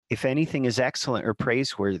If anything is excellent or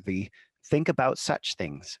praiseworthy, think about such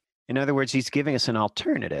things. In other words, he's giving us an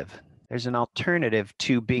alternative. There's an alternative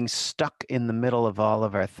to being stuck in the middle of all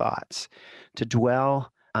of our thoughts, to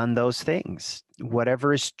dwell on those things,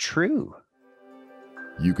 whatever is true.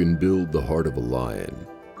 You can build the heart of a lion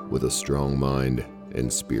with a strong mind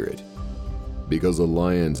and spirit, because a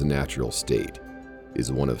lion's natural state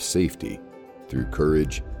is one of safety through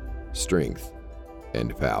courage, strength,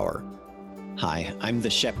 and power. Hi, I'm the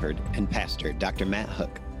shepherd and pastor, Dr. Matt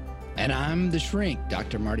Hook. And I'm the shrink,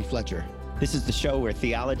 Dr. Marty Fletcher. This is the show where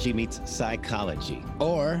theology meets psychology.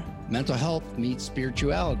 Or mental health meets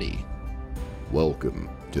spirituality. Welcome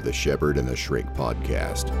to the Shepherd and the Shrink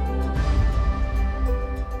podcast.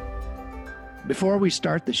 Before we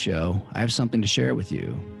start the show, I have something to share with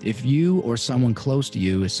you. If you or someone close to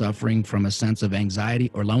you is suffering from a sense of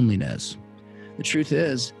anxiety or loneliness, the truth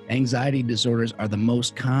is, anxiety disorders are the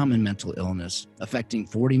most common mental illness, affecting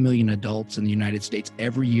 40 million adults in the United States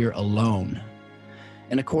every year alone.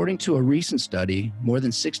 And according to a recent study, more than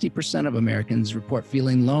 60% of Americans report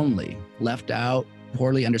feeling lonely, left out,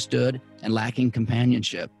 poorly understood, and lacking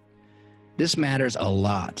companionship. This matters a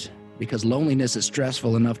lot because loneliness is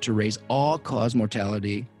stressful enough to raise all-cause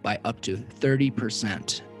mortality by up to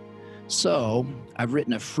 30%. So, I've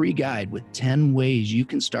written a free guide with 10 ways you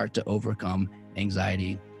can start to overcome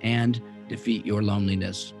anxiety and defeat your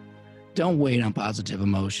loneliness. Don't wait on positive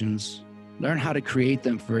emotions. Learn how to create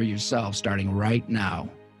them for yourself starting right now.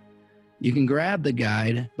 You can grab the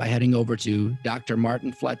guide by heading over to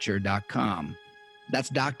drmartinfletcher.com. That's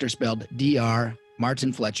doctor spelled D-R,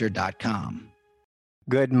 martinfletcher.com.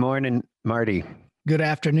 Good morning, Marty. Good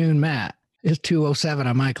afternoon, Matt. It's 2:07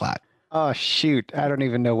 on my clock. Oh, shoot. I don't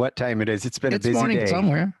even know what time it is. It's been a busy morning day.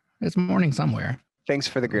 somewhere. It's morning somewhere. Thanks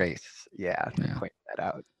for the grace. Yeah. Point that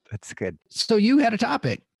out. That's good. So you had a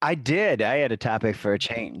topic. I did. I had a topic for a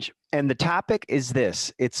change. And the topic is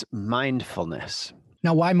this. It's mindfulness.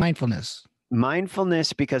 Now, why mindfulness?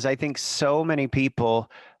 Mindfulness, because I think so many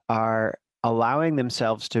people are allowing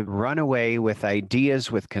themselves to run away with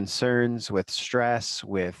ideas, with concerns, with stress,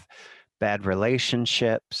 with bad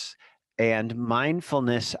relationships. And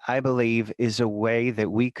mindfulness, I believe, is a way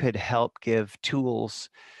that we could help give tools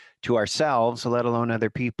to ourselves, let alone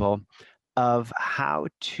other people, of how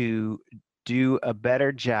to do a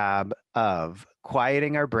better job of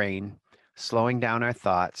quieting our brain, slowing down our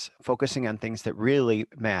thoughts, focusing on things that really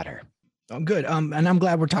matter. Oh, good. And I'm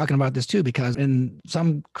glad we're talking about this too, because in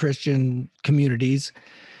some Christian communities,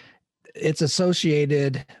 it's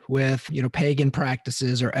associated with, pagan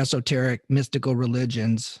practices or esoteric mystical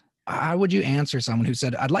religions. How would you answer someone who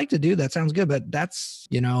said, I'd like to do that, sounds good, but that's,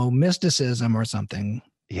 mysticism or something?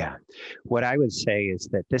 Yeah. What I would say is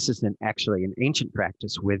that this is actually an ancient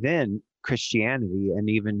practice within Christianity and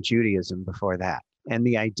even Judaism before that. And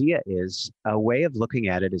the idea is a way of looking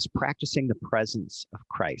at it is practicing the presence of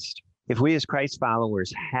Christ. If we as Christ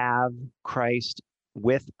followers have Christ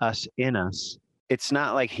with us in us, it's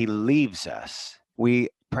not like he leaves us. We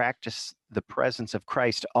practice the presence of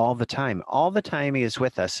Christ all the time. All the time he is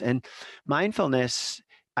with us. And mindfulness,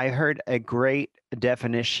 I heard a great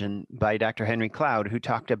definition by Dr. Henry Cloud, who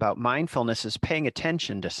talked about mindfulness as paying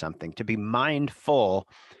attention to something, to be mindful,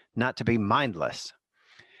 not to be mindless.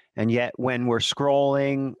 And yet when we're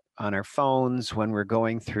scrolling on our phones, when we're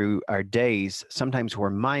going through our days, sometimes we're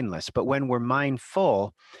mindless. But when we're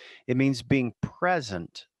mindful, it means being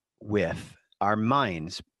present with our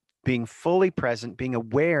minds, being fully present, being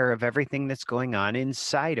aware of everything that's going on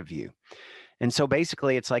inside of you. And so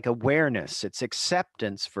basically it's like awareness, it's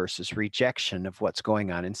acceptance versus rejection of what's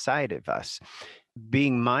going on inside of us.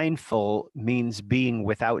 Being mindful means being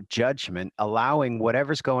without judgment, allowing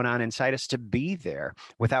whatever's going on inside us to be there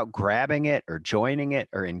without grabbing it or joining it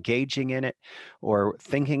or engaging in it or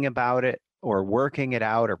thinking about it or working it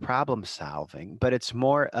out or problem solving. But it's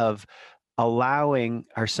more of allowing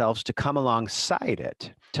ourselves to come alongside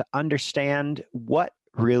it, to understand what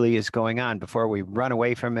really is going on before we run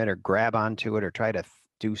away from it or grab onto it or try to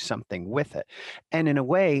do something with it. And in a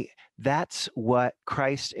way, that's what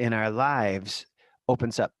Christ in our lives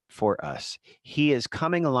opens up for us. He is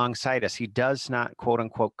coming alongside us. He does not, quote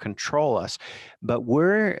unquote, control us, but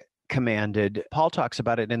we're commanded, Paul talks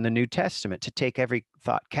about it in the New Testament, to take every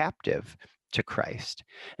thought captive to Christ.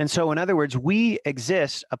 And so in other words, we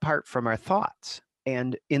exist apart from our thoughts.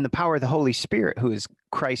 And in the power of the Holy Spirit, who is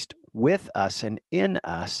Christ with us and in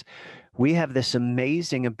us, we have this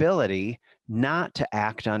amazing ability not to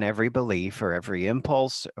act on every belief or every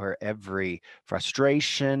impulse or every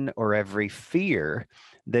frustration or every fear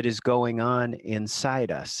that is going on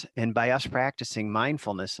inside us. And by us practicing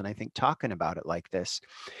mindfulness, and I think talking about it like this,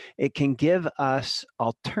 it can give us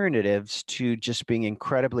alternatives to just being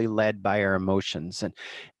incredibly led by our emotions. And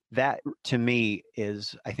that, to me,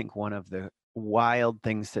 is, I think, one of the wild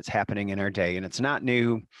things that's happening in our day. And it's not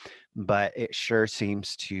new, but it sure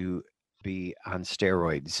seems to be on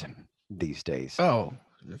steroids these days. Oh,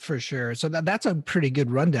 for sure. So that's a pretty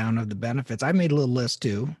good rundown of the benefits. I made a little list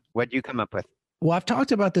too. What do you come up with? Well, I've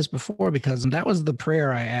talked about this before because that was the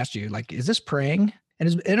prayer I asked you. Like, is this praying?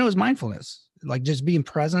 And it was mindfulness, like just being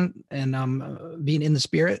present and being in the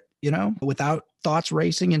spirit, without thoughts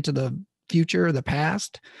racing into the future or the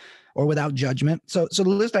past, or without judgment. So the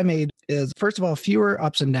list I made is, first of all, fewer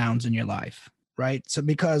ups and downs in your life, right? So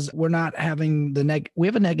because we're not having we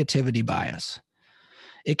have a negativity bias.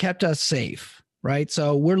 It kept us safe, right?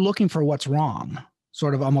 So we're looking for what's wrong,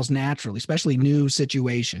 sort of almost naturally, especially new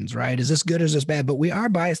situations, right? Is this good or is this bad? But we are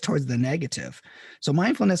biased towards the negative. So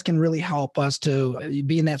mindfulness can really help us to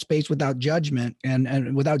be in that space without judgment,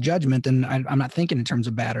 and without judgment. And I'm not thinking in terms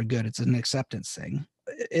of bad or good. It's an acceptance thing.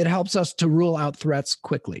 It helps us to rule out threats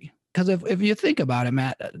quickly. Because if you think about it,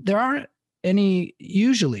 Matt, there aren't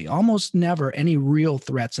usually almost never any real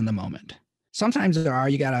threats in the moment. Sometimes there are,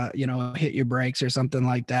 you got to, hit your brakes or something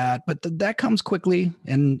like that. But that comes quickly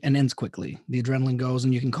and ends quickly. The adrenaline goes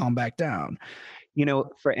and you can calm back down.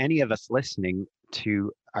 For any of us listening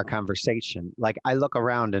to our conversation, like, I look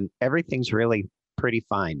around and everything's really pretty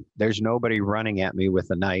fine. There's nobody running at me with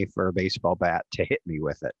a knife or a baseball bat to hit me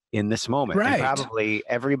with it in this moment. Right. And probably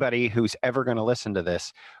everybody who's ever going to listen to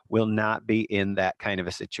this will not be in that kind of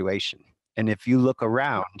a situation. And if you look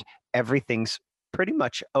around, everything's pretty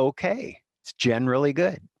much okay. It's generally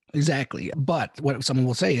good. Exactly. But what someone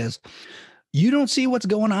will say is, you don't see what's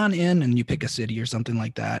going on and you pick a city or something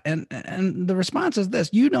like that. And the response is this: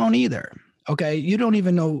 you don't either. Okay. You don't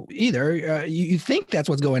even know either. You think that's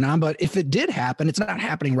what's going on, but if it did happen, it's not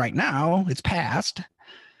happening right now. It's past.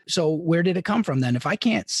 So where did it come from then? If I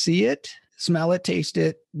can't see it, smell it, taste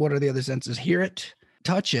it, what are the other senses? Hear it,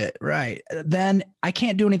 touch it, right? Then I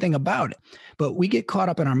can't do anything about it. But we get caught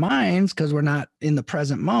up in our minds because we're not in the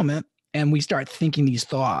present moment. And we start thinking these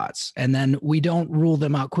thoughts, and then we don't rule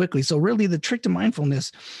them out quickly. So really the trick to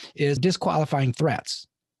mindfulness is disqualifying threats.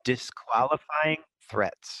 Disqualifying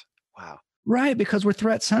threats. Wow. Right, because we're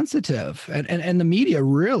threat sensitive. And the media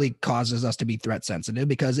really causes us to be threat sensitive,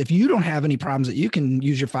 because if you don't have any problems that you can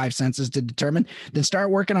use your five senses to determine, then start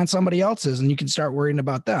working on somebody else's and you can start worrying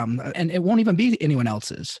about them. And it won't even be anyone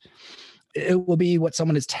else's. It will be what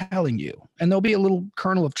someone is telling you. And there'll be a little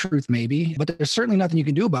kernel of truth maybe, but there's certainly nothing you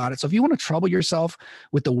can do about it. So if you want to trouble yourself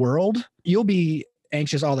with the world, you'll be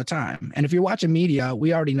anxious all the time. And if you're watching media,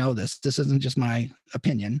 we already know this. This isn't just my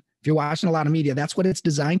opinion. If you're watching a lot of media, that's what it's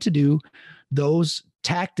designed to do. Those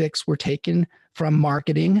tactics were taken from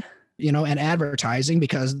marketing, and advertising,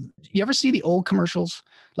 because you ever see the old commercials,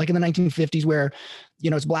 like in the 1950s where,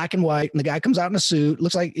 it's black and white and the guy comes out in a suit,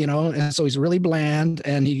 looks like, and so he's really bland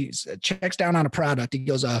and he checks down on a product. He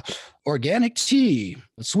goes, organic tea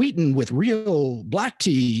sweetened with real black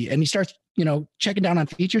tea. And he starts, checking down on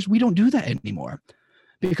features. We don't do that anymore,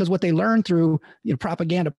 because what they learned through,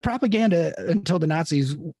 propaganda until the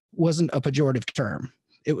Nazis wasn't a pejorative term.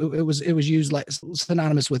 It was used like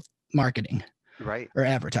synonymous with marketing. Right. Or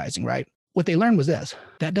advertising, right? What they learned was this: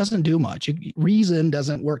 that doesn't do much. Reason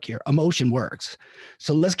doesn't work here. Emotion works.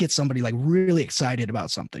 So let's get somebody like really excited about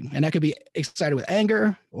something. And that could be excited with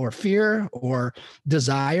anger or fear or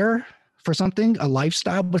desire for something, a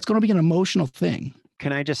lifestyle, but it's going to be an emotional thing.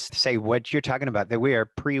 Can I just say what you're talking about, that we are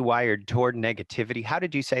pre-wired toward negativity? How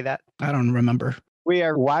did you say that? I don't remember. We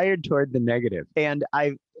are wired toward the negative. And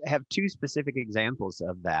I have two specific examples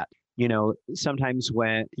of that. Sometimes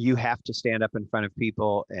when you have to stand up in front of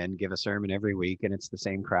people and give a sermon every week, and it's the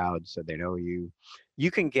same crowd, so they know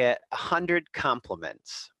you can get 100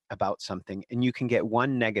 compliments about something and you can get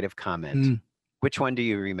one negative comment. Which one do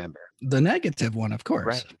you remember? The negative one, of course.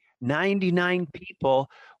 Right. 99 people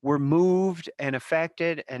were moved and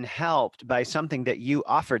affected and helped by something that you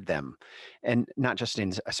offered them. And not just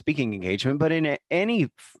in a speaking engagement, but in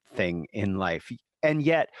anything in life. And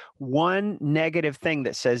yet one negative thing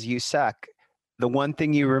that says you suck, the one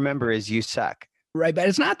thing you remember is you suck. Right. But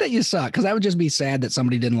it's not that you suck, because I would just be sad that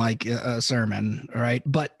somebody didn't like a sermon. Right.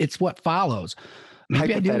 But it's what follows.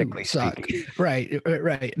 Maybe Hypothetically I do suck. speaking.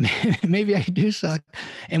 Right. Maybe I do suck.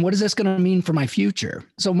 And what is this going to mean for my future?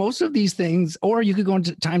 So most of these things, or you could go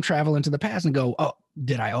into time travel into the past and go, oh,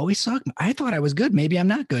 did I always suck? I thought I was good. Maybe I'm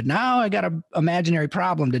not good. Now I got an imaginary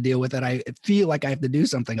problem to deal with that I feel like I have to do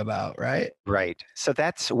something about, right? Right. So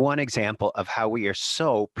that's one example of how we are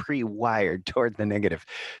so pre-wired toward the negative.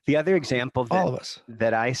 The other example All of us.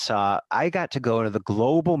 that I saw, I got to go to the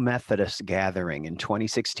Global Methodist Gathering in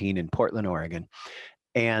 2016 in Portland, Oregon.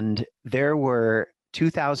 And there were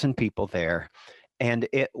 2,000 people there. And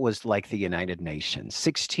it was like the United Nations,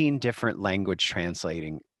 16 different language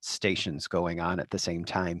translating stations going on at the same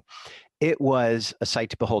time. It was a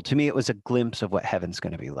sight to behold. To me, it was a glimpse of what heaven's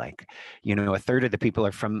going to be like. You know, a third of the people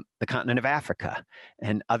are from the continent of Africa,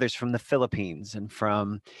 and others from the Philippines, and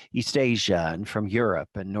from East Asia, and from Europe,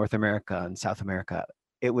 and North America, and South America.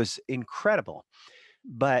 It was incredible.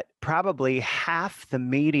 But probably half the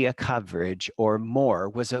media coverage or more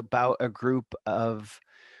was about a group of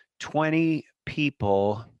 20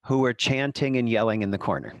 people who were chanting and yelling in the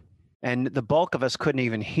corner. And the bulk of us couldn't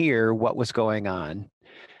even hear what was going on.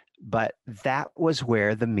 But that was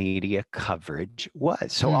where the media coverage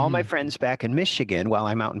was. So all my friends back in Michigan, while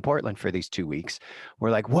I'm out in Portland for these 2 weeks,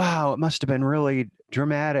 were like, wow, it must have been really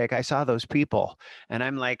dramatic. I saw those people. And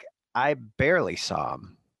I'm like, I barely saw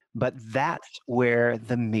them. But that's where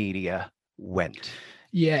the media went.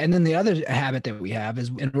 Yeah. And then the other habit that we have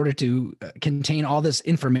is in order to contain all this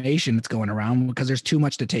information that's going around, because there's too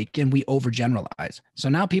much to take in, we overgeneralize. So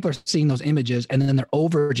now people are seeing those images and then they're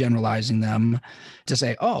overgeneralizing them to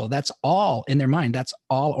say, oh, that's all in their mind. That's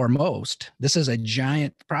all or most. This is a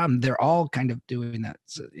giant problem. They're all kind of doing that.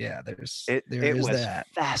 So yeah, there is that.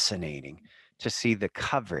 Fascinating to see the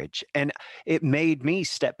coverage. And it made me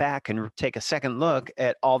step back and take a second look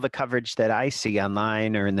at all the coverage that I see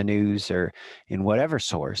online or in the news or in whatever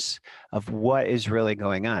source of what is really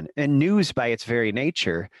going on. And news by its very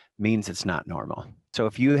nature means it's not normal. So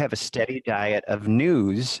if you have a steady diet of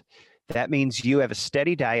news, that means you have a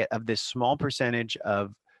steady diet of this small percentage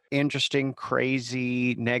of interesting,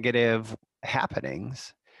 crazy, negative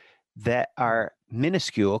happenings that are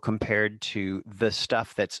minuscule compared to the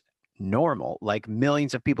stuff that's normal, like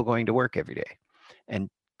millions of people going to work every day and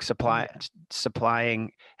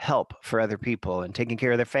supplying help for other people and taking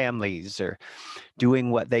care of their families or doing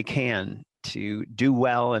what they can to do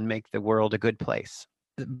well and make the world a good place.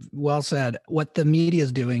 Well said. What the media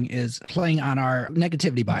is doing is playing on our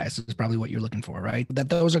negativity bias is probably what you're looking for, right? That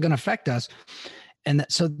those are going to affect us. And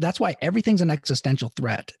so that's why everything's an existential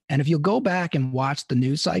threat. And if you go back and watch the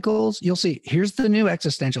news cycles, you'll see here's the new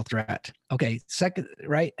existential threat. Okay, second,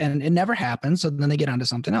 right? And it never happens. So then they get onto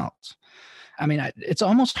something else. I mean, it's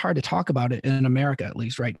almost hard to talk about it in America, at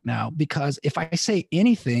least right now, because if I say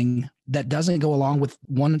anything that doesn't go along with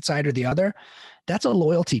one side or the other, that's a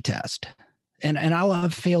loyalty test. And I'll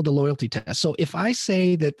have failed a loyalty test. So if I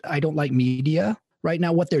say that I don't like media right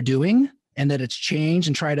now, what they're doing, and that it's changed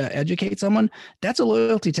and try to educate someone, that's a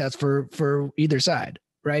loyalty test for either side,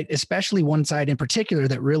 right? Especially one side in particular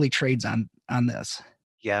that really trades on this.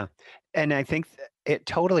 Yeah. And I think it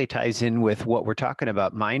totally ties in with what we're talking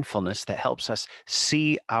about, mindfulness, that helps us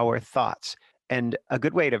see our thoughts. And a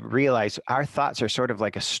good way to realize our thoughts are sort of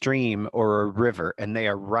like a stream or a river, and they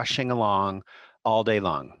are rushing along all day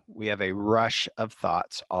long. We have a rush of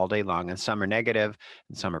thoughts all day long, and some are negative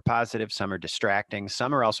and some are positive, some are distracting,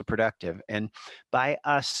 some are also productive. And by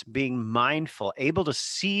us being mindful, able to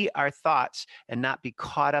see our thoughts and not be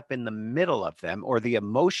caught up in the middle of them or the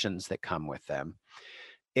emotions that come with them,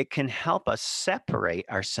 it can help us separate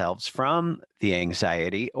ourselves from the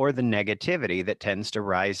anxiety or the negativity that tends to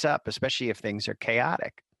rise up, especially if things are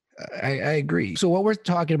chaotic. I agree. So what we're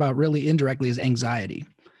talking about really indirectly is anxiety.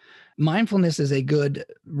 Mindfulness is a good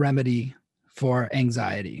remedy for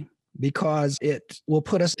anxiety because it will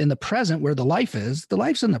put us in the present where the life is. The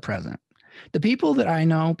life's in the present. The people that I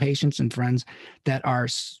know, patients and friends that are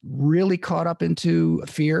really caught up into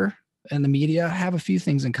fear and the media have a few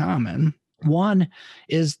things in common. One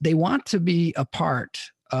is they want to be a part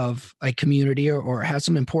of a community or have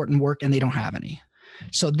some important work and they don't have any.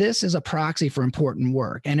 So this is a proxy for important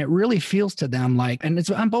work. And it really feels to them like, and it's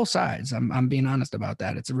on both sides. I'm being honest about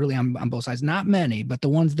that. It's really on both sides, not many, but the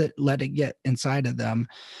ones that let it get inside of them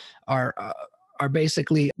are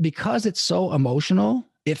basically, because it's so emotional,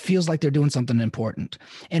 it feels like they're doing something important.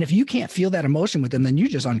 And if you can't feel that emotion with them, then you're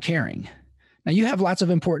just uncaring. Now you have lots of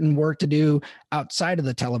important work to do outside of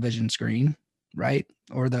the television screen, right?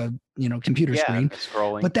 Or the, computer screen,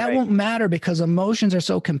 scrolling, but that right. won't matter because emotions are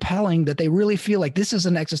so compelling that they really feel like this is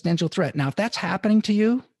an existential threat. Now, if that's happening to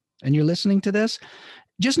you and you're listening to this,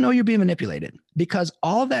 just know you're being manipulated because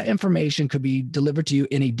all of that information could be delivered to you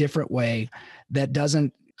in a different way that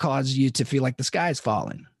doesn't cause you to feel like the sky's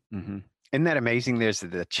falling. Mm-hmm. Isn't that amazing? There's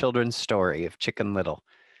the children's story of Chicken Little.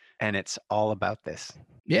 And it's all about this.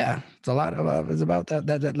 Yeah, it's a lot of it's about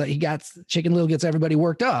that he got Chicken Little gets everybody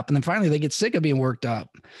worked up, and then finally they get sick of being worked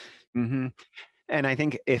up. Mm-hmm. And I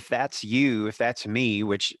think if that's you, if that's me,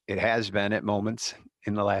 which it has been at moments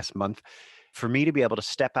in the last month, for me to be able to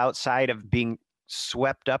step outside of being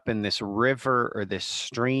swept up in this river or this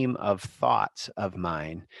stream of thoughts of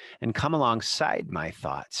mine and come alongside my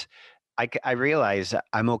thoughts, I realize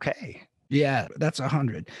I'm okay. Yeah, that's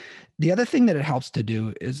 100. The other thing that it helps to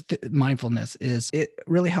do is mindfulness is it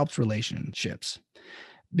really helps relationships.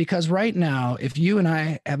 Because right now, if you and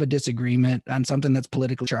I have a disagreement on something that's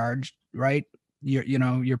politically charged, right?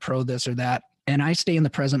 You're pro this or that, and I stay in the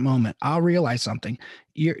present moment, I'll realize something.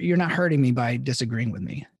 You're not hurting me by disagreeing with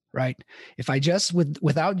me, right? If I just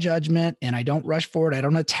without judgment and I don't rush forward, I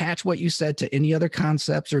don't attach what you said to any other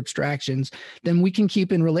concepts or abstractions, then we can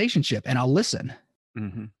keep in relationship and I'll listen.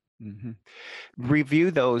 Mm-hmm. Mm-hmm.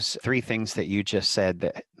 Review those 3 things that you just said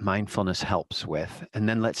that mindfulness helps with, and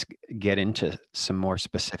then let's get into some more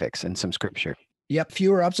specifics and some scripture. Yep,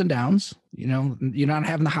 fewer ups and downs. You're not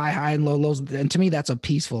having the high and low lows, and to me, that's a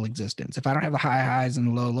peaceful existence. If I don't have the high highs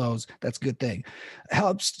and low lows, that's a good thing.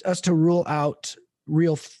 Helps us to rule out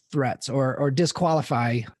real threats or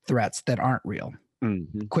disqualify threats that aren't real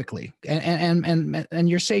quickly, and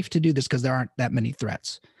you're safe to do this because there aren't that many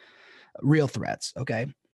real threats. Okay.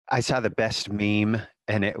 I saw the best meme,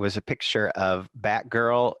 and it was a picture of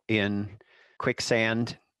Batgirl in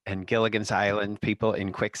quicksand and Gilligan's Island people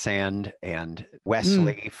in quicksand and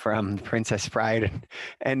Wesley from Princess Bride.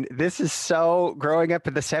 And this is so, growing up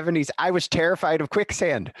in the 70s, I was terrified of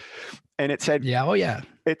quicksand. And it said,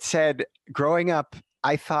 it said, growing up,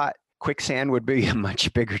 I thought quicksand would be a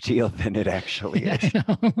much bigger deal than it actually is.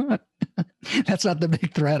 That's not the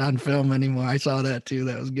big threat on film anymore. I saw that too.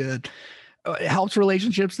 That was good. It helps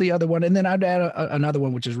relationships, the other one. And then I'd add another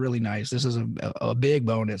one, which is really nice. This is a big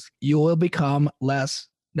bonus. You will become less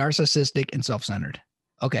narcissistic and self-centered.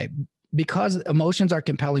 Okay. Because emotions are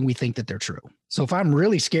compelling, we think that they're true. So if I'm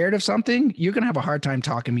really scared of something, you're going to have a hard time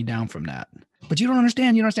talking me down from that. But you don't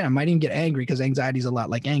understand. I might even get angry because anxiety is a lot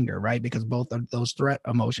like anger, right? Because both are those threat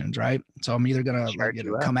emotions, right? So I'm either going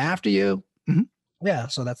to come after you. Mm-hmm. Yeah.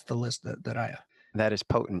 So that's the list that I have. That is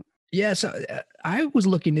potent. Yeah. So I was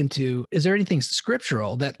looking into, is there anything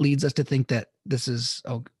scriptural that leads us to think that this is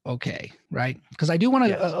okay, right? Because I do want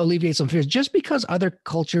to alleviate some fears. Just because other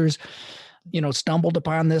cultures, stumbled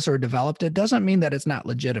upon this or developed it doesn't mean that it's not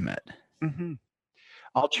legitimate. Mm-hmm.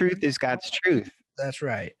 All truth is God's truth. That's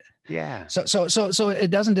right. Yeah. So it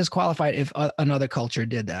doesn't disqualify if another culture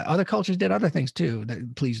did that. Other cultures did other things too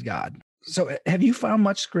that pleased God. So have you found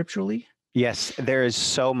much scripturally? Yes, there is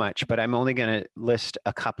so much, but I'm only going to list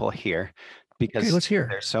a couple here because let's hear.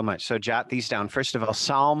 There's so much. So jot these down. First of all,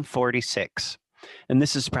 Psalm 46. And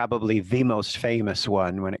this is probably the most famous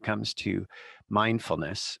one when it comes to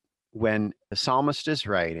mindfulness. When the psalmist is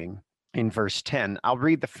writing in verse 10, I'll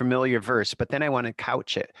read the familiar verse, but then I want to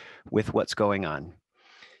couch it with what's going on.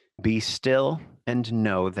 Be still and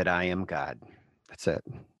know that I am God. That's it.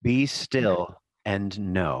 Be still and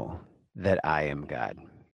know that I am God.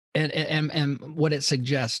 And what it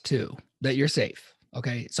suggests too, that you're safe.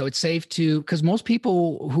 Okay. So it's safe because most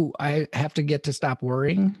people who I have to get to stop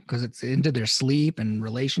worrying because it's into their sleep and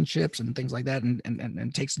relationships and things like that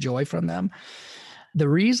and takes joy from them. The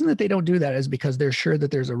reason that they don't do that is because they're sure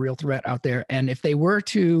that there's a real threat out there. And if they were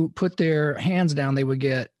to put their hands down, they would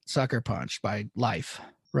get sucker punched by life.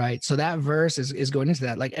 Right. So that verse is going into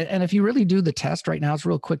that. And if you really do the test right now, it's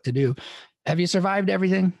real quick to do. Have you survived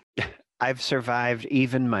everything? I've survived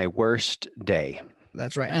even my worst day.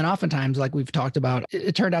 That's right. And oftentimes, like we've talked about,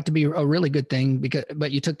 it turned out to be a really good thing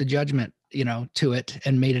but you took the judgment, to it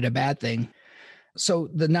and made it a bad thing. So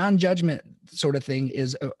the non-judgment sort of thing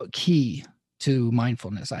is a key to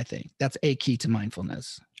mindfulness. I think that's a key to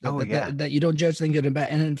mindfulness. That you don't judge things good and bad.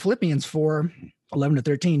 And in Philippians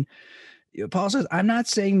 4:11-13, Paul says, I'm not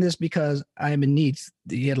saying this because I am in need.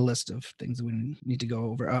 He had a list of things that we need to go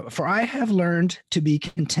over. For I have learned to be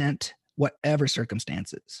content whatever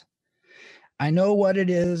circumstances. I know what it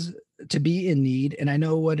is to be in need, and I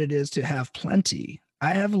know what it is to have plenty.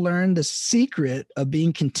 I have learned the secret of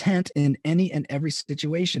being content in any and every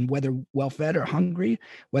situation, whether well-fed or hungry,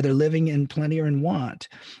 whether living in plenty or in want.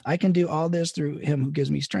 I can do all this through him who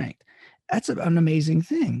gives me strength. That's an amazing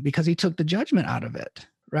thing because he took the judgment out of it,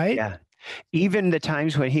 right? Yeah. Even the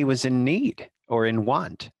times when he was in need or in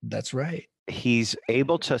want. That's right. He's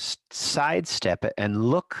able to sidestep it and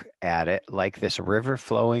look at it like this river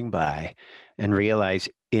flowing by and realize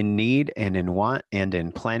in need and in want and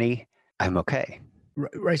in plenty, I'm okay.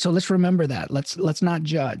 Right. So let's remember that. Let's not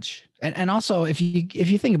judge. And also, if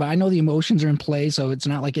you think about it, I know the emotions are in play, so it's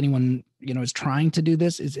not like anyone, is trying to do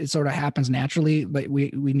this. It sort of happens naturally, but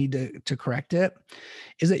we need to correct it.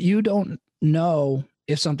 Is that you don't know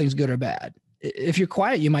if something's good or bad. If you're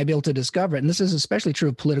quiet, you might be able to discover it. And this is especially true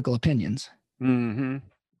of political opinions. Mm-hmm.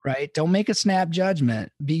 Right. Don't make a snap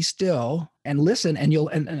judgment. Be still and listen. And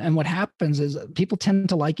and what happens is people tend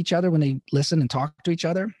to like each other when they listen and talk to each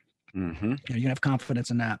other. Mm-hmm. You're gonna have confidence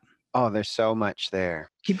in that. Oh, there's so much there.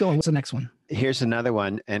 Keep going. What's the next one? Here's another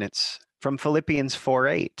one, and it's from Philippians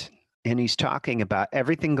 4:8. And he's talking about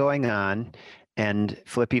everything going on. And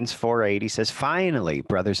Philippians 4:8, he says, finally,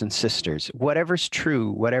 brothers and sisters, whatever's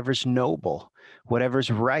true, whatever's noble, whatever's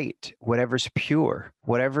right, whatever's pure,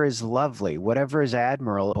 whatever is lovely, whatever is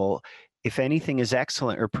admirable, if anything is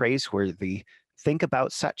excellent or praiseworthy, think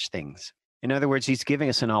about such things. In other words, he's giving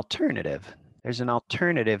us an alternative. There's an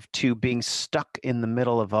alternative to being stuck in the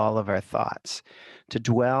middle of all of our thoughts, to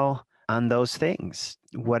dwell on those things,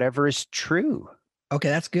 whatever is true. Okay,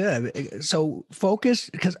 that's good. So focus,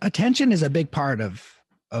 because attention is a big part of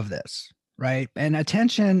this, right? And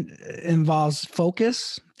attention involves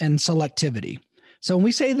focus and selectivity. So when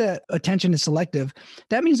we say that attention is selective,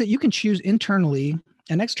 that means that you can choose internally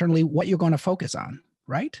and externally what you're going to focus on,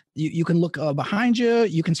 right? You can look behind you.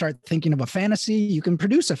 You can start thinking of a fantasy. You can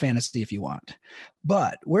produce a fantasy if you want.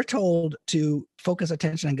 But we're told to focus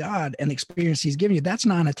attention on God and the experience he's giving you. That's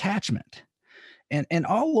non-attachment. And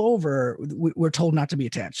all over, we're told not to be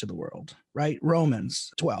attached to the world, right?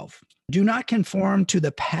 Romans 12. Do not conform to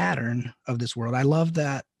the pattern of this world. I love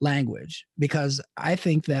that language because I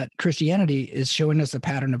think that Christianity is showing us the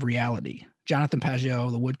pattern of reality. Jonathan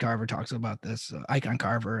Pageau, the wood carver, talks about this, icon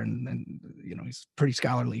carver, and he's a pretty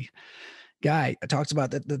scholarly guy, talks about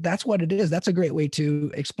that. That's what it is. That's a great way to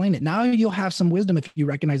explain it. Now you'll have some wisdom if you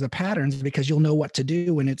recognize the patterns because you'll know what to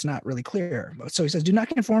do when it's not really clear. So he says, do not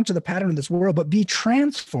conform to the pattern of this world, but be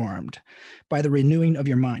transformed by the renewing of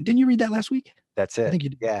your mind. Didn't you read that last week? That's it. I think you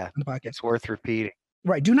did. Yeah. On the podcast. It's worth repeating.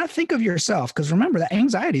 Right. Do not think of yourself, because remember that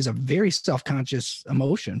anxiety is a very self-conscious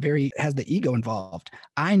emotion, has the ego involved.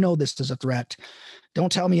 I know this is a threat.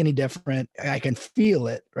 Don't tell me any different. I can feel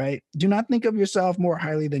it, right? Do not think of yourself more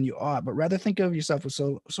highly than you ought, but rather think of yourself with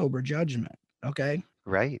sober judgment. Okay.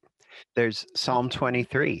 Right. There's Psalm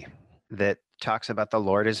 23 that talks about the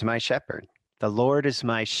Lord is my shepherd. The Lord is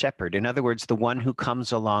my shepherd. In other words, the one who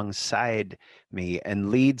comes alongside me and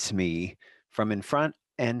leads me from in front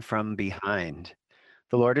and from behind.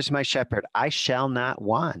 The Lord is my shepherd. I shall not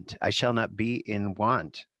want. I shall not be in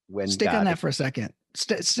want. When Stick on that for a second.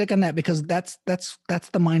 Stick on that, because that's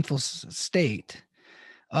the mindful state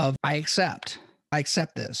of I accept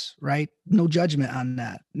this, right? No judgment on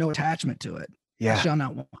that. No attachment to it. Yeah. I shall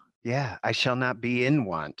not want. Yeah. I shall not be in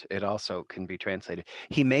want. It also can be translated.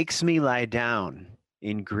 He makes me lie down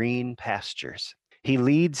in green pastures. He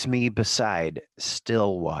leads me beside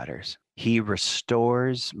still waters. He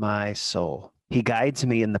restores my soul. He guides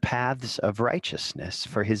me in the paths of righteousness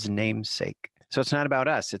for his name's sake. So it's not about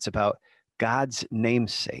us. It's about God's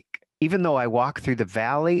name's sake. Even though I walk through the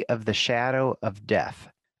valley of the shadow of death,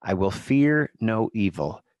 I will fear no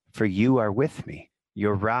evil, for you are with me.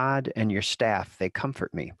 Your rod and your staff, they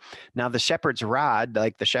comfort me. Now, the shepherd's rod,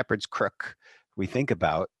 like the shepherd's crook we think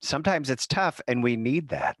about, sometimes it's tough and we need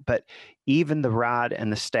that. But even the rod and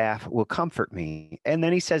the staff will comfort me. And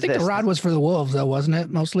then he says I think this. the rod was for the wolves, though, wasn't it,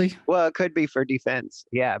 mostly? Well, it could be for defense.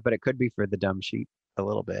 Yeah, but it could be for the dumb sheep a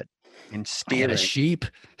little bit. And I had a sheep.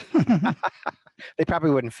 They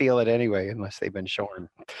probably wouldn't feel it anyway unless they've been shorn.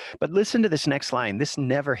 But listen to this next line. This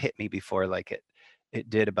never hit me before like it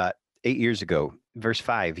did about 8 years ago. Verse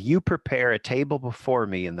 5, you prepare a table before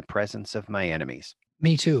me in the presence of my enemies.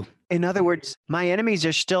 Me too. In other words, my enemies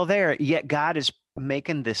are still there, yet God is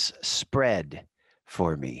making this spread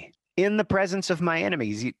for me in the presence of my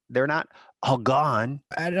enemies. They're not all gone.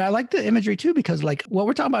 And I like the imagery too, because like what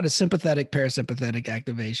we're talking about is sympathetic, parasympathetic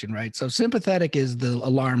activation, right? So sympathetic is the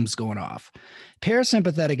alarms going off.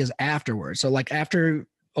 Parasympathetic is afterwards. So like after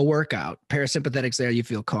a workout, parasympathetic's there, you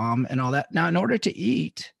feel calm and all that. Now, in order to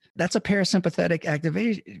eat, that's a parasympathetic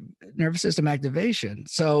activation, nervous system activation.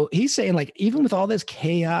 So he's saying like, even with all this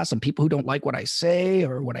chaos and people who don't like what I say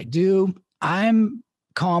or what I do, I'm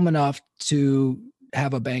calm enough to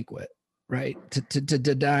have a banquet, right? To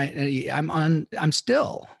dine. I'm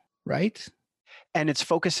still, right? And it's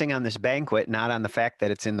focusing on this banquet, not on the fact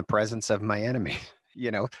that it's in the presence of my enemy.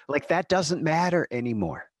 Like that doesn't matter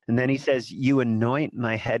anymore. And then he says, you anoint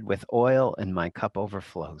my head with oil and my cup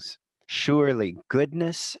overflows. Surely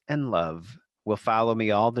goodness and love will follow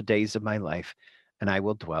me all the days of my life, and I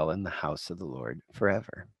will dwell in the house of the Lord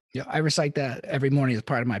forever. Yeah, I recite that every morning as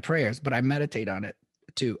part of my prayers, but I meditate on it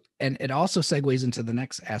too. And it also segues into the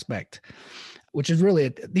next aspect, which is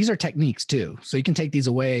really, these are techniques too. So you can take these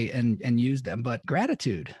away and use them. But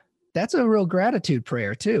gratitude, that's a real gratitude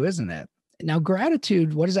prayer too, isn't it? Now,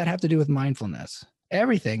 gratitude, what does that have to do with mindfulness?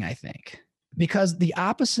 Everything, I think, because the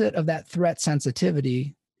opposite of that threat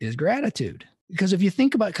sensitivity is gratitude. Because if you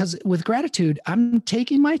think about, because with gratitude, I'm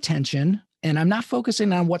taking my attention and I'm not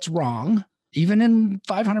focusing on what's wrong, even in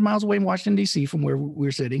 500 miles away in Washington, D.C., from where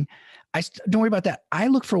we're sitting. Don't worry about that. I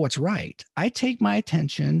look for what's right. I take my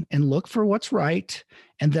attention and look for what's right,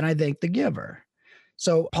 and then I thank the giver.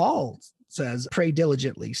 So Paul says, pray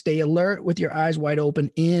diligently, stay alert with your eyes wide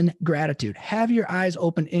open in gratitude. Have your eyes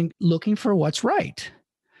open in looking for what's right.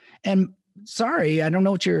 And sorry, I don't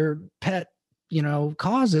know what your pet,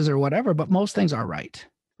 cause is or whatever, but most things are right.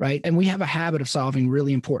 Right. And we have a habit of solving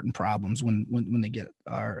really important problems when they get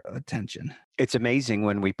our attention. It's amazing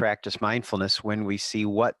when we practice mindfulness, when we see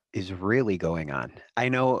what is really going on. I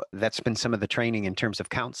know that's been some of the training in terms of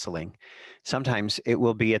counseling. Sometimes it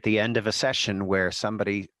will be at the end of a session where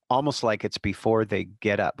somebody, almost like it's before they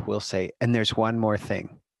get up, will say, and there's one more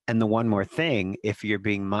thing. And the one more thing, if you're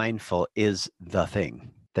being mindful, is the thing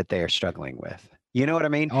that they are struggling with. You know what I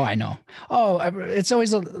mean? Oh, I know. Oh, it's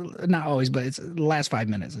always, not always, but it's the last 5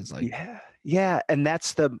 minutes. It's like, yeah. And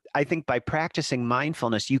I think by practicing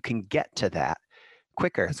mindfulness, you can get to that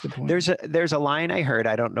quicker. That's a good point. There's a line I heard,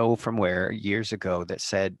 I don't know from where, years ago, that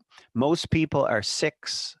said, most people are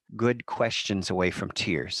 6 good questions away from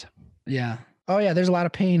tears. Yeah. Oh yeah. There's a lot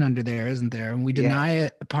of pain under there, isn't there? And we deny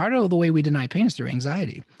it. Part of the way we deny pain is through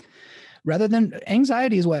anxiety. Rather than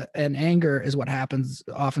anxiety and anger is what happens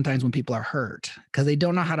oftentimes when people are hurt, because they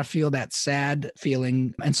don't know how to feel that sad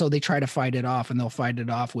feeling. And so they try to fight it off, and they'll fight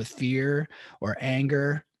it off with fear or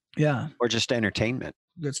anger. Yeah. Or just entertainment.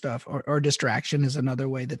 Good stuff. Or distraction is another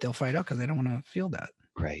way that they'll fight out because they don't want to feel that.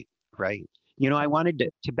 Right. I wanted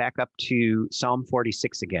to back up to Psalm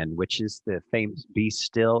 46 again, which is the famous, be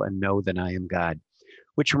still and know that I am God.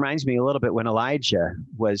 Which reminds me a little bit when Elijah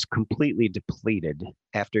was completely depleted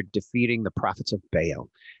after defeating the prophets of Baal.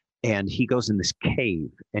 And he goes in this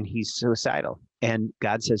cave and he's suicidal. And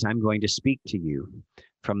God says, I'm going to speak to you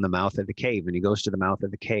from the mouth of the cave. And he goes to the mouth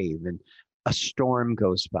of the cave, and a storm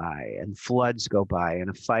goes by and floods go by and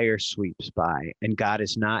a fire sweeps by. And God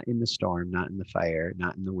is not in the storm, not in the fire,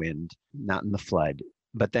 not in the wind, not in the flood.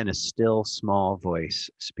 But then a still small voice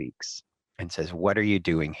speaks and says, what are you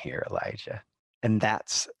doing here, Elijah? And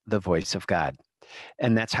that's the voice of God.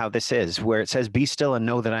 And that's how this is, where it says, be still and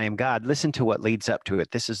know that I am God. Listen to what leads up to it.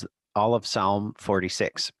 This is all of Psalm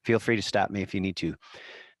 46. Feel free to stop me if you need to.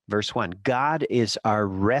 Verse 1, God is our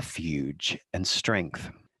refuge and strength,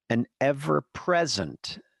 an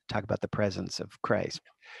ever-present, talk about the presence of Christ,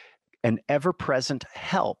 an ever-present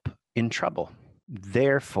help in trouble.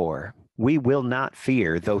 Therefore, we will not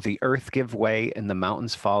fear, though the earth give way and the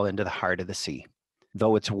mountains fall into the heart of the sea.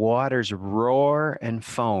 Though its waters roar and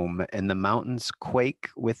foam and the mountains quake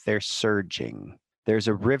with their surging, there's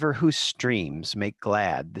a river whose streams make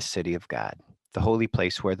glad the city of God, the holy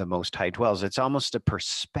place where the Most High dwells. It's almost a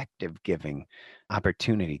perspective-giving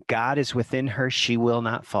opportunity. God is within her, she will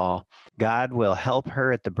not fall. God will help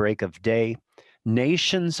her at the break of day.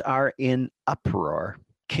 Nations are in uproar,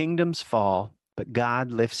 kingdoms fall, but God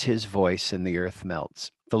lifts his voice and the earth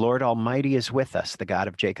melts. The Lord Almighty is with us. The God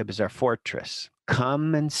of Jacob is our fortress.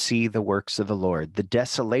 Come and see the works of the Lord, the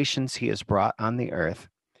desolations he has brought on the earth.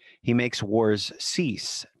 He makes wars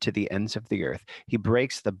cease to the ends of the earth. He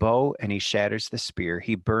breaks the bow and he shatters the spear.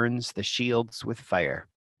 He burns the shields with fire.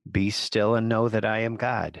 Be still and know that I am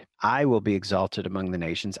God. I will be exalted among the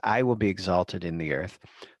nations. I will be exalted in the earth.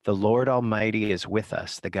 The Lord Almighty is with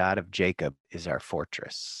us. The God of Jacob is our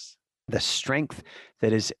fortress. The strength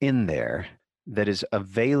that is in there, that is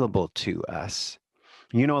available to us.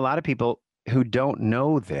 A lot of people who don't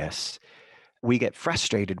know this, we get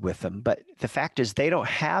frustrated with them. But the fact is, they don't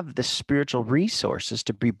have the spiritual resources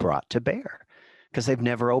to be brought to bear because they've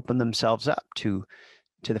never opened themselves up to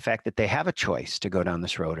the fact that they have a choice to go down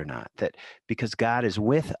this road or not. That because God is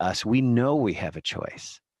with us, we know we have a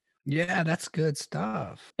choice. Yeah, that's good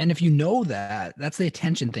stuff. And if you know that, that's the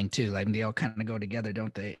attention thing too. Like they all kind of go together,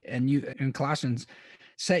 don't they? And you in Colossians,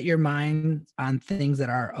 set your mind on things that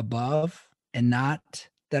are above and not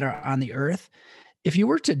that are on the earth. If you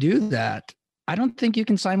were to do that, I don't think you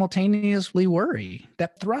can simultaneously worry.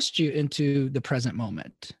 That thrusts you into the present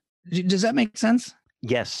moment. Does that make sense?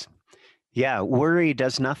 Yes. Yeah. Worry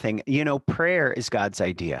does nothing. Prayer is God's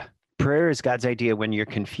idea. Prayer is God's idea when you're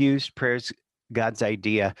confused. Prayer is God's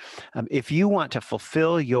idea. If you want to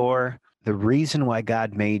fulfill the reason why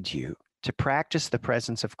God made you, to practice the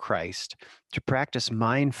presence of Christ, to practice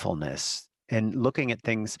mindfulness and looking at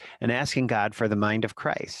things and asking God for the mind of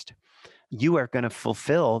Christ, you are going to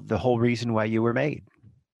fulfill the whole reason why you were made.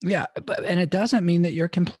 Yeah. And it doesn't mean that you're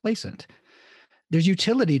complacent. There's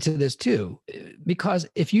utility to this too, because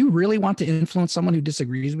if you really want to influence someone who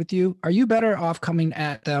disagrees with you, are you better off coming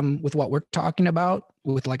at them with what we're talking about,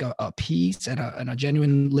 with like a peace and a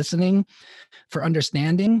genuine listening for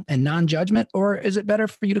understanding and non-judgment? Or is it better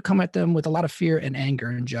for you to come at them with a lot of fear and anger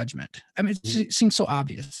and judgment? I mean, it seems so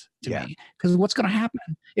obvious to me, because what's going to happen?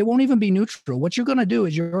 It won't even be neutral. What you're going to do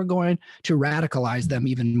is you're going to radicalize them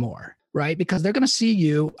even more. Right? Because they're going to see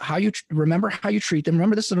you, remember how you treat them.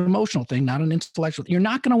 Remember, this is an emotional thing, not an intellectual. You're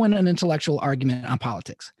not going to win an intellectual argument on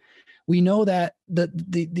politics. We know that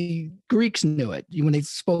the Greeks knew it when they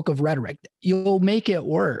spoke of rhetoric. You'll make it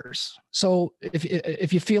worse. So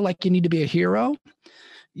if you feel like you need to be a hero,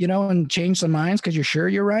 and change some minds because you're sure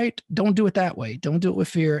you're right, don't do it that way. Don't do it with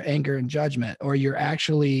fear, anger, and judgment, or you're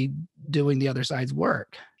actually doing the other side's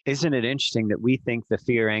work. Isn't it interesting that we think the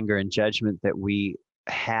fear, anger, and judgment that we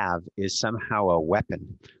have is somehow a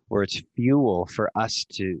weapon, or it's fuel for us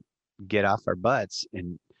to get off our butts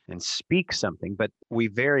and speak something, but we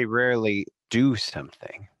very rarely do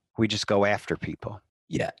something. We just go after people.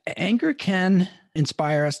 Yeah. Anger can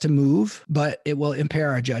inspire us to move, but it will impair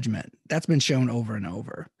our judgment. That's been shown over and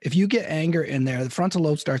over. If you get anger in there, the frontal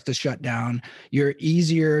lobe starts to shut down. You're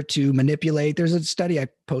easier to manipulate. There's a study I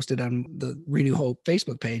posted on the Renew Hope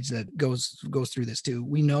Facebook page that goes through this too.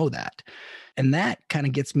 We know that. And that kind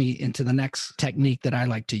of gets me into the next technique that I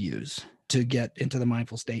like to use to get into the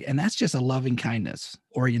mindful state. And that's just a loving kindness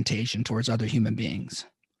orientation towards other human beings.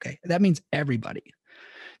 Okay. That means everybody.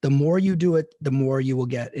 The more you do it, the more you will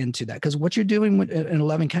get into that. Because what you're doing in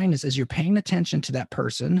loving kindness is you're paying attention to that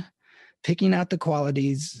person, picking out the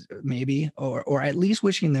qualities maybe, or at least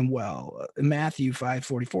wishing them well. In Matthew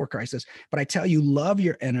 5:44, Christ says, "But I tell you, love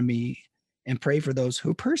your enemy and pray for those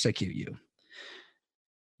who persecute you."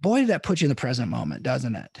 Boy, did that put you in the present moment,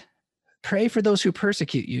 doesn't it? Pray for those who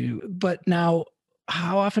persecute you. But now,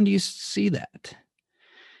 how often do you see that?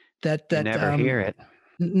 That you never hear it.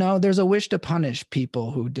 No, there's a wish to punish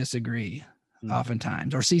people who disagree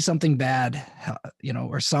oftentimes, or see something bad,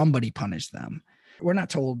 or somebody punish them. We're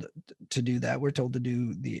not told to do that. We're told to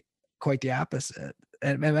do quite the opposite.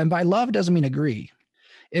 And by love doesn't mean agree.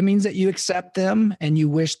 It means that you accept them and you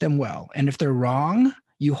wish them well. And if they're wrong,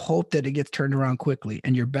 you hope that it gets turned around quickly.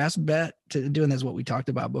 And your best bet to doing this is what we talked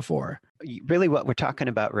about before. Really, what we're talking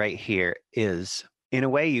about right here is, in a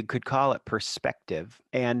way, you could call it perspective.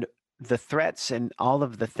 And the threats and all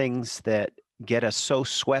of the things that get us so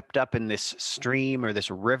swept up in this stream or this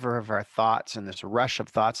river of our thoughts and this rush of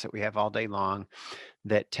thoughts that we have all day long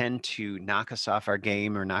that tend to knock us off our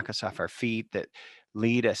game or knock us off our feet, that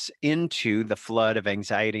lead us into the flood of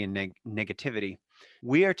anxiety and negativity.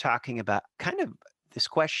 We are talking about kind of this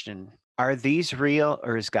question: are these real,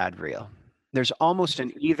 or is God real? There's almost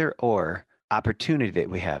an either or opportunity that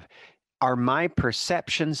we have. Are my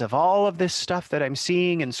perceptions of all of this stuff that I'm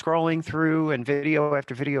seeing and scrolling through and video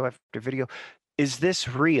after video after video, is this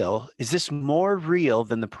real? Is this more real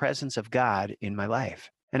than the presence of God in my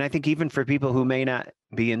life? And I think even for people who may not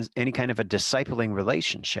be in any kind of a discipling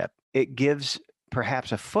relationship, it gives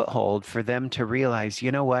perhaps a foothold for them to realize,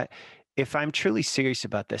 you know what, if I'm truly serious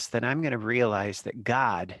about this, then I'm going to realize that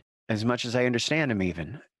God, as much as I understand him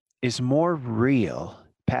even, is more real,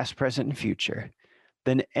 past, present, and future,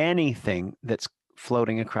 than anything that's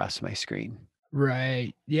floating across my screen.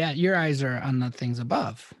 Right. Yeah. Your eyes are on the things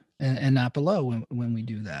above and not below when we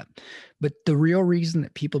do that. But the real reason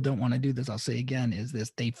that people don't want to do this, I'll say again, is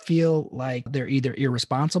this: they feel like they're either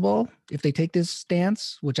irresponsible if they take this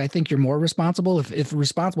stance, which I think you're more responsible. If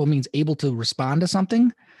responsible means able to respond to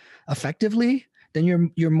something effectively,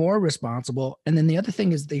 then you're more responsible. And then the other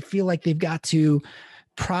thing is they feel like they've got to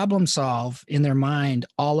problem solve in their mind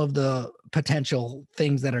all of the potential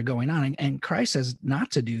things that are going on. And Christ says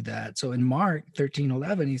not to do that. So in Mark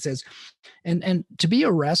 13:11, he says, and to be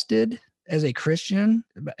arrested as a Christian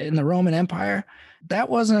in the Roman Empire, that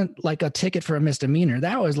wasn't like a ticket for a misdemeanor.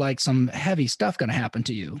 That was like some heavy stuff going to happen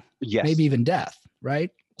to you. Yes. Maybe even death,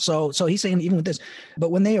 right? So he's saying even with this,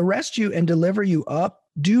 but when they arrest you and deliver you up,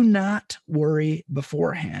 do not worry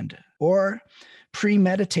beforehand or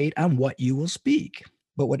premeditate on what you will speak.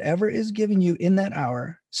 But whatever is given you in that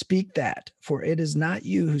hour, speak that, for it is not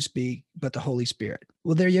you who speak, but the Holy Spirit.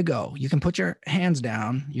 Well, there you go. You can put your hands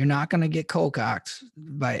down. You're not going to get cold-cocked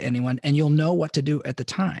by anyone, and you'll know what to do at the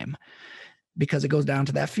time, because it goes down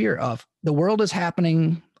to that fear of the world is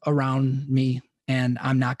happening around me, and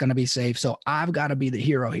I'm not going to be safe. So I've got to be the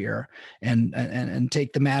hero here and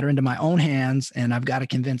take the matter into my own hands. And I've got to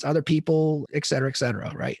convince other people, et cetera,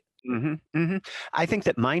 right? Mm-hmm, mm-hmm. I think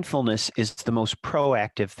that mindfulness is the most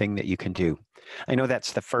proactive thing that you can do. I know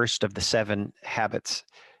that's the first of the 7 habits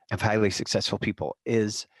of highly successful people,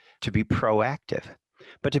 is to be proactive.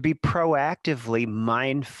 But to be proactively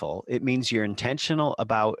mindful, it means you're intentional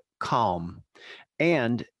about calm,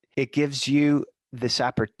 and it gives you this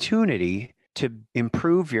opportunity to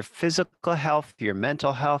improve your physical health, your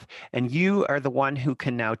mental health, and you are the one who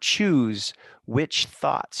can now choose which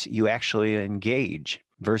thoughts you actually engage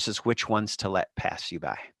versus which ones to let pass you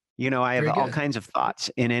by. You know, I have all kinds of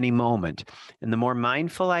thoughts in any moment. And the more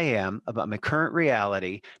mindful I am about my current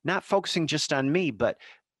reality, not focusing just on me, but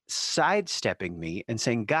sidestepping me and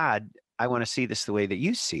saying, God, I want to see this the way that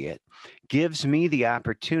you see it, gives me the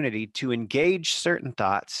opportunity to engage certain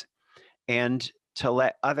thoughts and to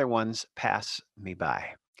let other ones pass me by.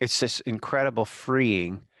 It's this incredible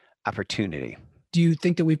freeing opportunity. Do you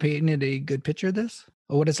think that we painted a good picture of this,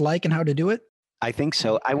 or what it's like and how to do it? I think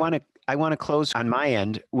so. I want to close on my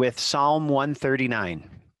end with Psalm 139.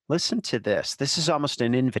 Listen to this. This is almost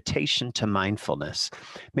an invitation to mindfulness.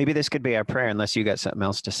 Maybe this could be our prayer, unless you got something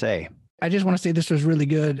else to say. I just want to say this was really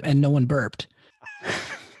good and no one burped.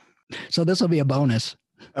 So this will be a bonus.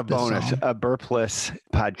 A bonus, a burpless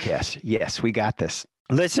podcast. Yes, we got this.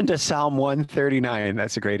 Listen to Psalm 139.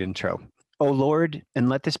 That's a great intro. O Lord, and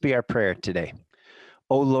let this be our prayer today.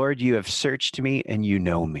 O Lord, you have searched me and you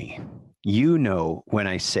know me. You know when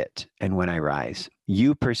I sit and when I rise.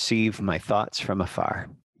 You perceive my thoughts from afar.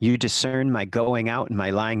 You discern my going out and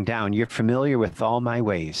my lying down. You're familiar with all my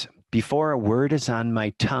ways. Before a word is on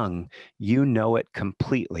my tongue, you know it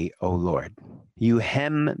completely, O Lord. You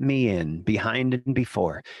hem me in behind and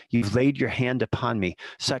before. You've laid your hand upon me.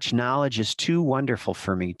 Such knowledge is too wonderful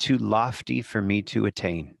for me, too lofty for me to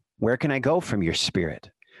attain. Where can I go from your spirit?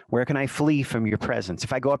 Where can I flee from your presence?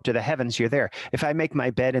 If I go up to the heavens, you're there. If I make my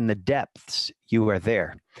bed in the depths, you are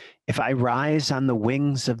there. If I rise on the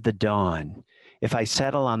wings of the dawn, if I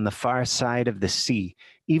settle on the far side of the sea,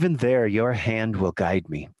 even there your hand will guide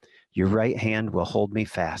me. Your right hand will hold me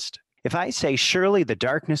fast. If I say, surely the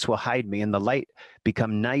darkness will hide me and the light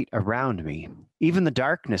become night around me, even the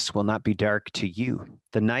darkness will not be dark to you.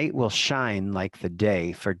 The night will shine like the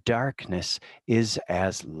day, for darkness is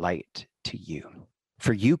as light to you.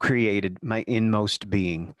 For you created my inmost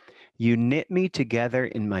being. You knit me together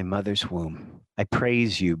in my mother's womb. I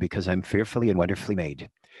praise you because I'm fearfully and wonderfully made.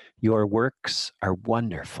 Your works are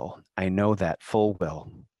wonderful. I know that full well.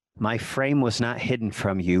 My frame was not hidden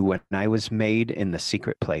from you when I was made in the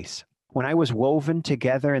secret place. When I was woven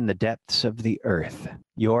together in the depths of the earth,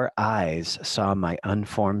 your eyes saw my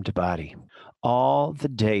unformed body. All the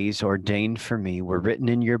days ordained for me were written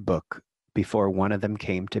in your book before one of them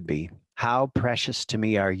came to be. How precious to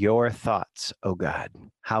me are your thoughts, O God.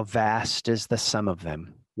 How vast is the sum of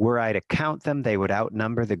them. Were I to count them, they would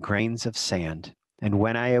outnumber the grains of sand. And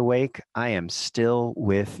when I awake, I am still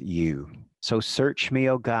with you. So search me,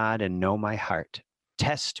 O God, and know my heart.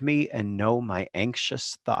 Test me and know my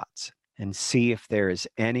anxious thoughts, and see if there is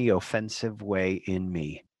any offensive way in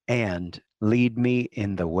me, and lead me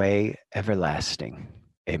in the way everlasting.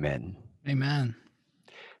 Amen. Amen.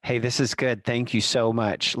 Hey, this is good. Thank you so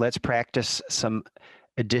much. Let's practice some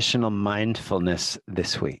additional mindfulness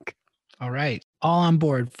this week. All right. All on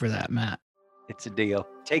board for that, Matt. It's a deal.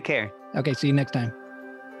 Take care. Okay. See you next time.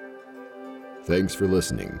 Thanks for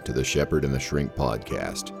listening to the Shepherd and the Shrink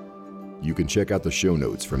podcast. You can check out the show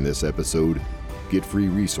notes from this episode, get free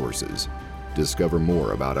resources, discover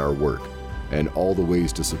more about our work, and all the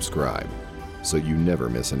ways to subscribe so you never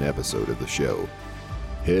miss an episode of the show.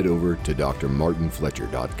 Head over to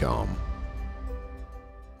drmartinfletcher.com.